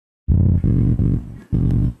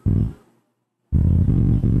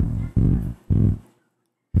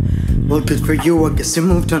Well, good for you, I guess you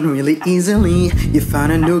moved on really easily. You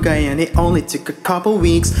found a new guy and it only took a couple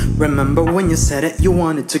weeks. Remember when you said that you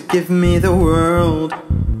wanted to give me the world?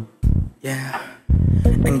 Yeah.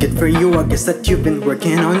 And good for you, I guess that you've been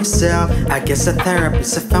working on yourself. I guess a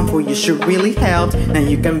therapist I found for you should really help. Now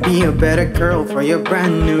you can be a better girl for your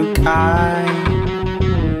brand new guy.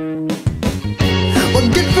 Well,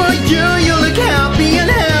 good for you, you look happy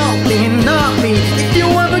and healthy. Not me, if you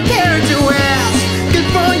ever cared to ask. Good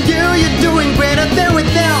for you, you're doing great out there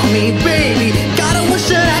without me, baby. Gotta wish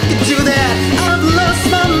that I could do that. I've lost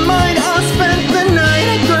my mind, I spent the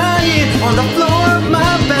night crying on the floor of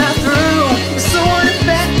my bathroom. You're so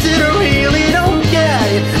unaffected, I really don't get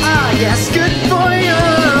it. I guess good for you.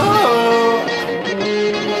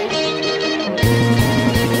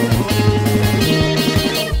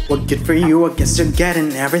 Well, good for you, I guess you're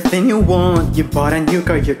getting everything you want. You bought a new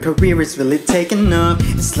car, your career is really taking up.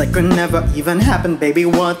 It's like it never even happened, baby.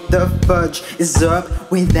 What the fudge is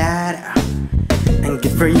up with that? And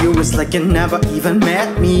good for you, it's like you never even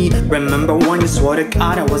met me. Remember when you swore to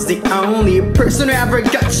God I was the only person who ever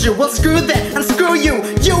got you? Well, screw that and screw you.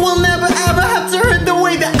 You will never ever have to hurt the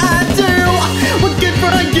way that I do. Well, good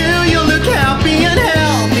for you, you look happy and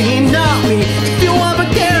healthy. Not me, if you ever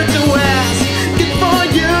care to ask. Good for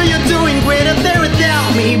you, you're doing great out there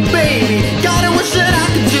without me, baby. Gotta wish that I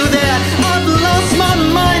could do that. I've lost my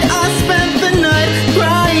mind, I spent the night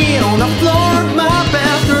crying on the floor of my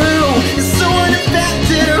bathroom. It's so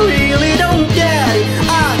unaffected, I really don't get it.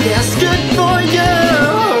 I guess good for you.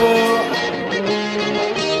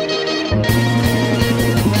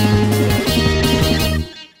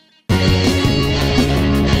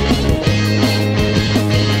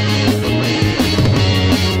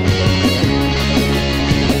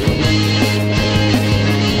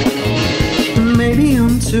 Maybe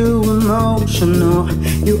I'm too emotional.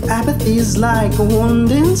 Your apathy is like a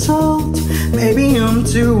wound insult. Maybe I'm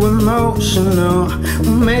too emotional.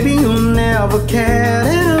 Maybe you'll never care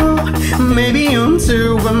at all. Maybe I'm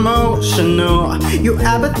too emotional. Your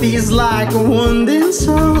apathy is like a wound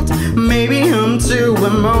insult. Maybe I'm too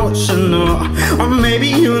emotional. Or maybe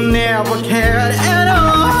you'll never care at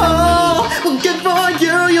all. Well, good for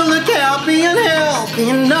you, you look happy and healthy.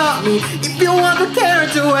 And not me, if you ever care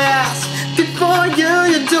to ask. Good for you,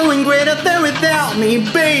 you're doing great out there without me,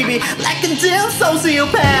 baby. Like a damn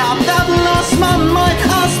sociopath, I've lost my mind.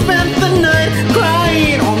 I spent the night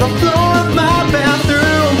crying on the floor of my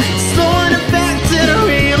bathroom. So unaffected, I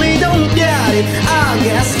really don't get it. I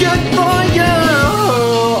guess good for you.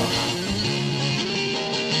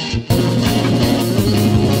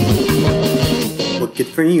 Well, good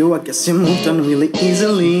for you, I guess you moved on really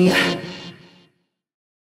easily.